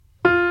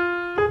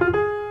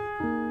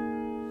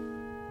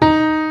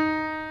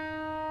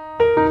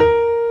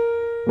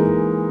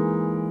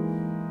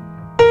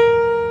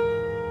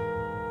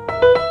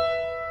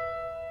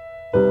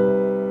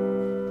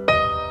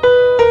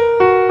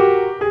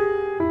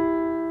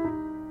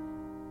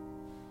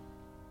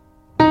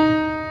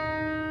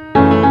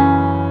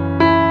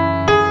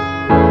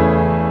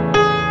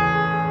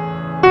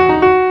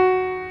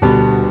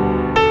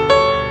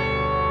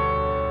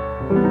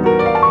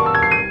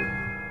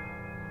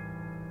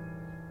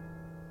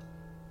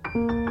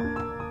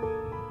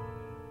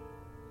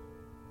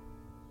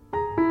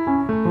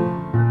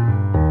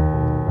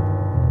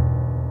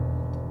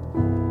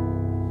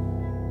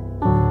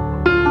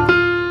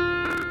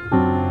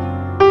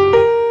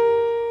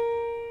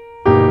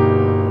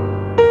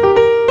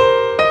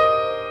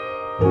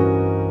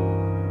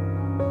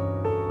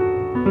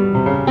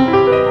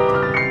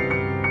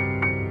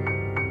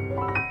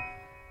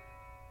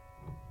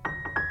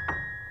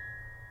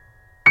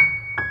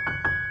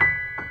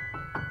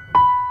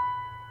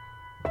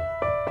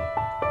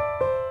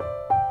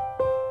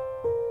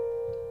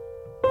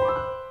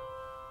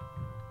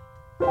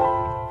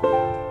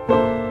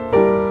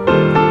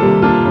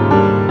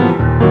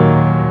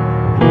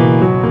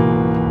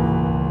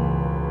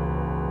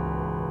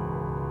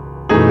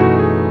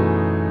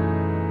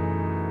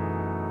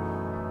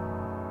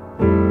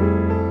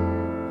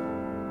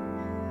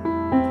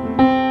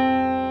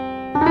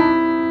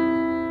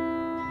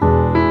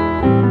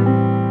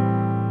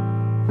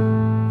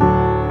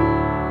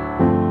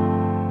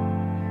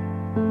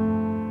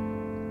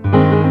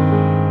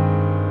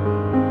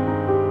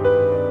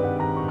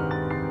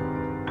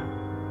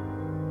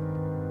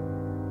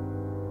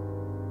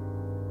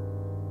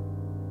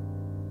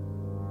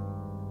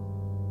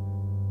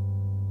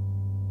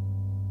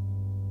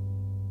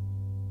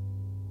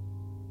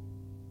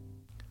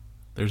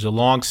There's a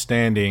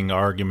long-standing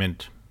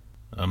argument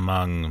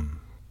among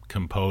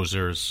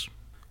composers,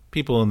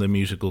 people in the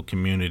musical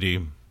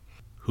community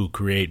who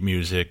create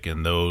music,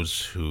 and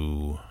those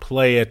who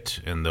play it,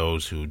 and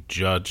those who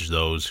judge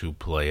those who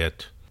play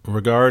it,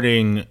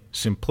 regarding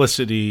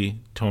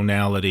simplicity,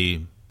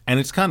 tonality, and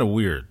it's kind of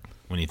weird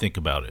when you think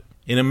about it.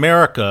 In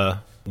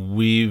America,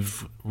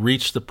 we've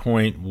reached the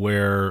point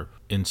where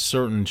in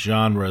certain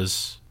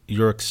genres,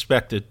 you're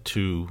expected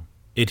to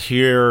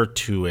adhere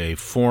to a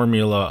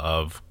formula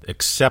of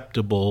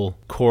acceptable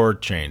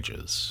chord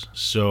changes.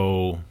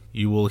 So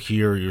you will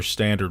hear your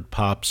standard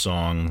pop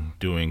song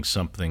doing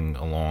something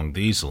along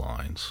these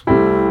lines.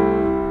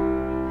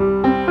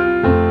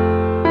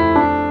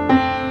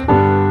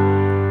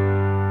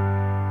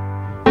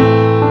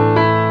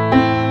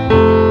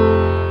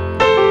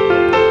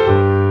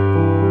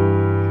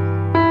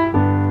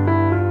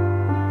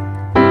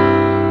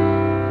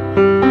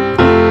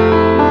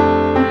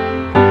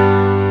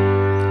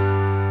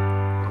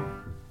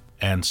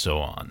 And so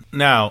on.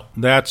 Now,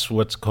 that's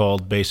what's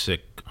called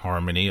basic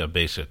harmony, a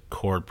basic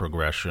chord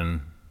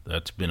progression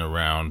that's been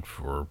around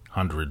for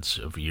hundreds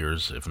of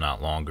years, if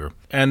not longer.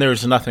 And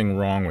there's nothing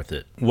wrong with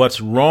it. What's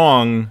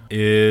wrong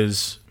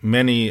is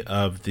many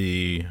of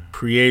the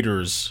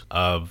creators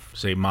of,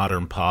 say,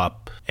 modern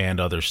pop and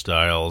other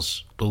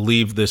styles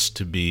believe this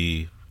to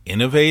be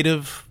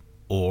innovative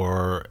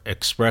or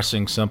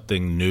expressing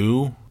something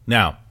new.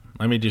 Now,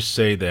 let me just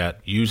say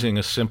that using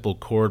a simple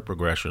chord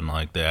progression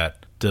like that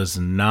does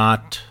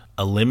not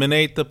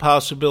eliminate the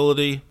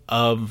possibility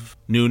of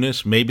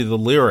newness. Maybe the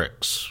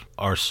lyrics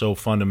are so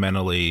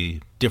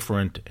fundamentally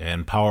different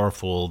and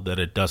powerful that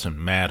it doesn't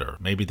matter.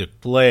 Maybe the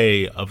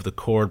play of the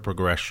chord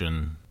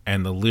progression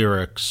and the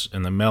lyrics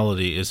and the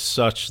melody is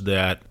such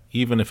that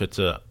even if it's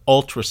an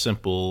ultra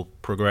simple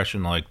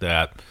progression like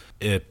that,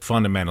 it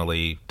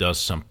fundamentally does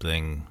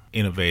something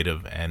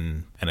innovative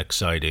and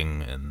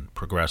exciting and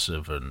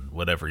progressive and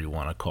whatever you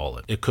want to call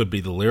it. It could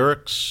be the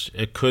lyrics,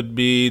 it could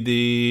be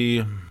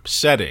the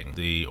setting,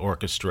 the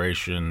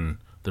orchestration,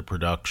 the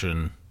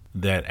production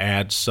that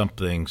adds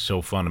something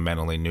so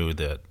fundamentally new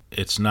that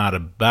it's not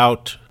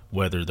about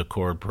whether the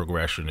chord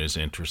progression is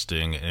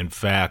interesting. In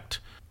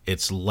fact,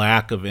 its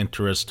lack of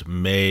interest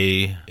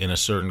may, in a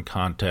certain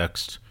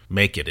context,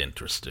 make it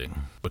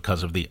interesting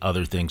because of the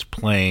other things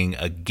playing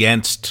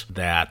against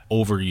that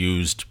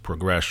overused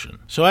progression.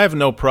 So I have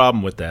no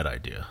problem with that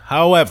idea.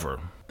 However,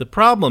 the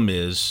problem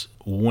is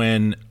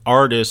when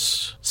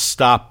artists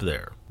stop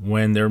there,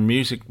 when their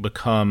music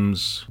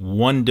becomes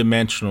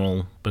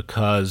one-dimensional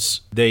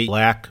because they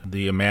lack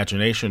the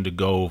imagination to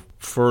go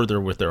further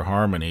with their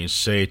harmonies,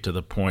 say to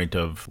the point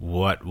of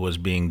what was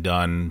being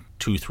done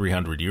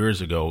 200-300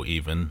 years ago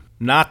even,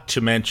 not to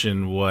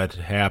mention what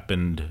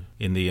happened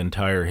in the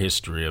entire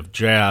history of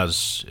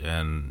jazz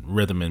and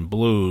rhythm and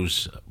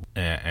blues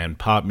and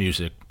pop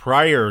music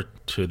prior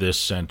to this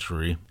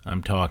century.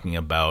 I'm talking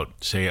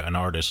about, say, an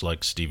artist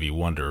like Stevie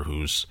Wonder,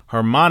 whose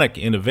harmonic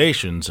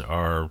innovations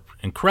are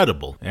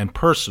incredible and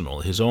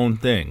personal, his own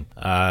thing.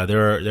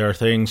 There are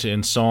things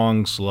in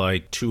songs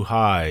like Too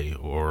High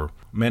or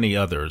many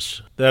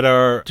others that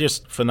are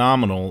just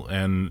phenomenal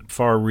and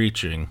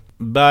far-reaching.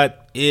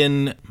 But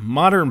in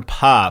modern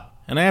pop,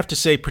 and I have to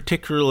say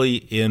particularly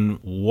in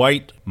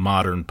white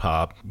modern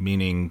pop,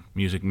 meaning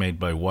music made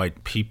by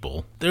white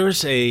people,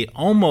 there's a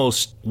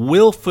almost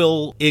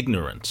willful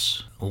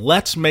ignorance.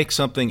 Let's make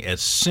something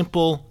as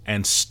simple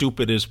and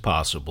stupid as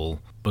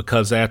possible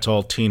because that's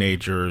all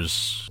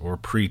teenagers or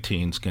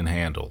preteens can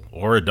handle,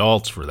 or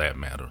adults for that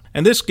matter.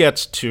 And this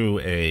gets to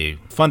a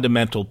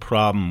fundamental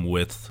problem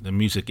with the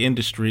music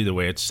industry, the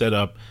way it's set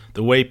up,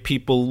 the way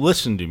people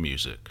listen to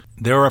music.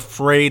 They're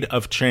afraid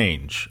of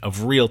change,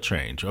 of real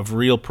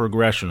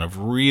progression, of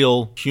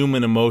real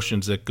human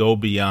emotions that go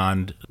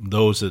beyond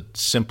those that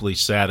simply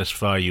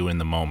satisfy you in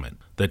the moment,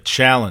 that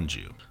challenge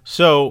you.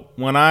 So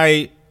when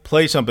I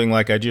play something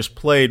like I just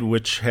played,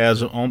 which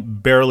has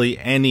barely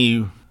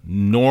any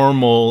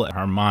normal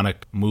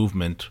harmonic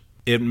movement,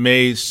 it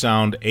may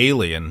sound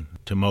alien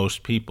to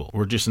most people.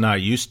 We're just not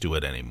used to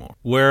it anymore.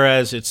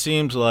 Whereas it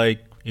seems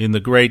like in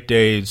the great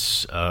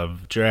days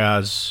of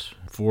jazz,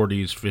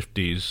 40s,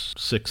 50s,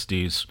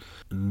 60s,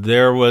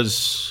 there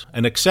was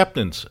an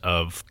acceptance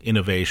of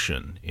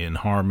innovation in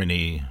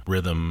harmony,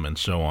 rhythm, and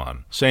so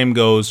on. Same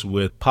goes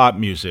with pop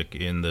music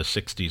in the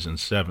 60s and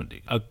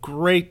 70s. A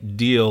great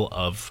deal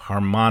of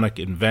harmonic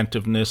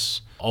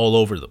inventiveness all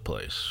over the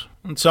place.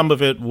 And some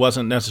of it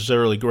wasn't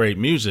necessarily great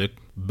music,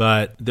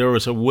 but there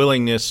was a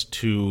willingness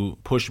to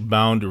push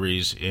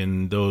boundaries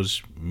in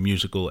those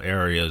musical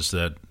areas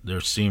that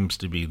there seems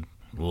to be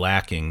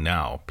lacking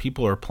now.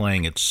 People are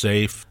playing it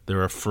safe,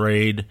 they're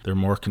afraid, they're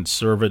more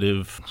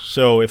conservative.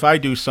 So if I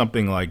do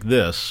something like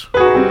this,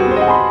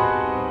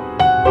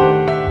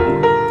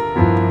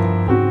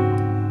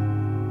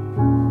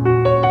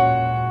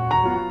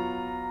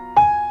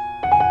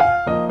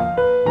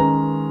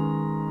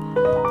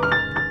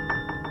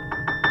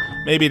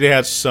 maybe it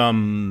has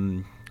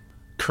some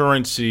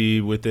currency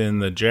within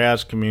the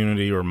jazz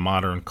community or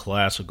modern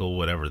classical,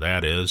 whatever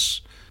that is,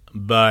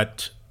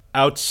 but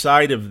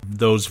outside of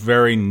those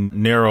very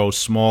narrow,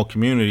 small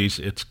communities,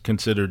 it's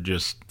considered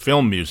just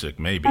film music,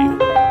 maybe.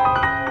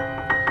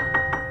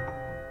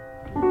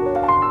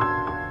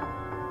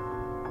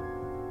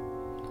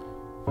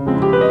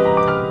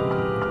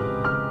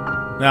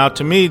 Now,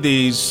 to me,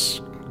 these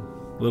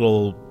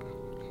little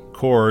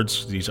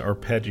chords, these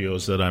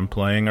arpeggios that I'm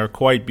playing, are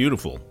quite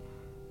beautiful.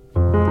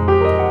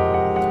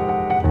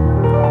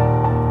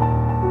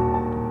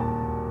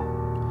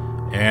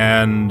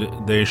 And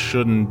they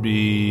shouldn't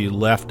be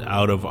left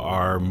out of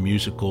our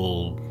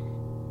musical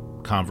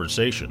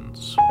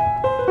conversations.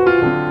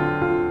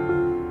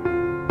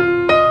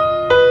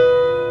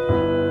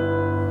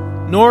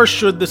 Nor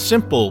should the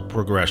simple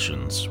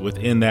progressions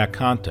within that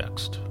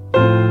context.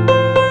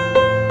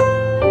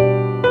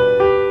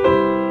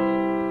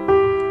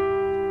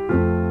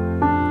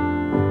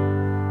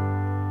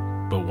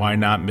 But why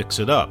not mix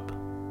it up?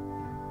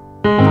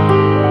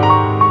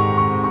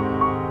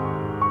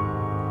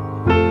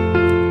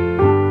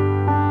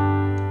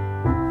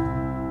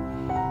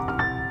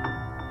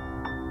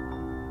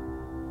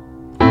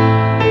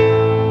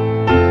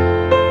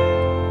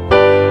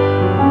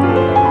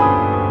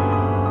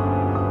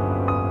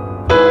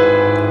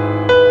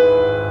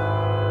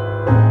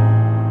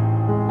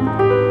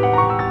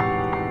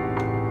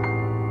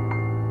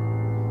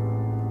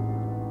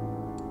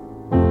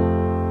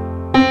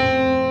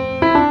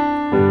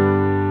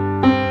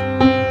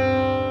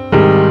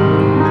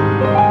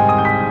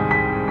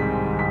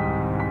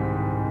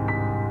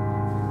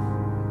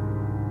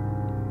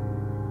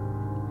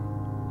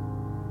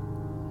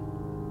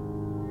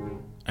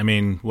 I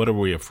mean, what are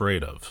we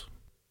afraid of?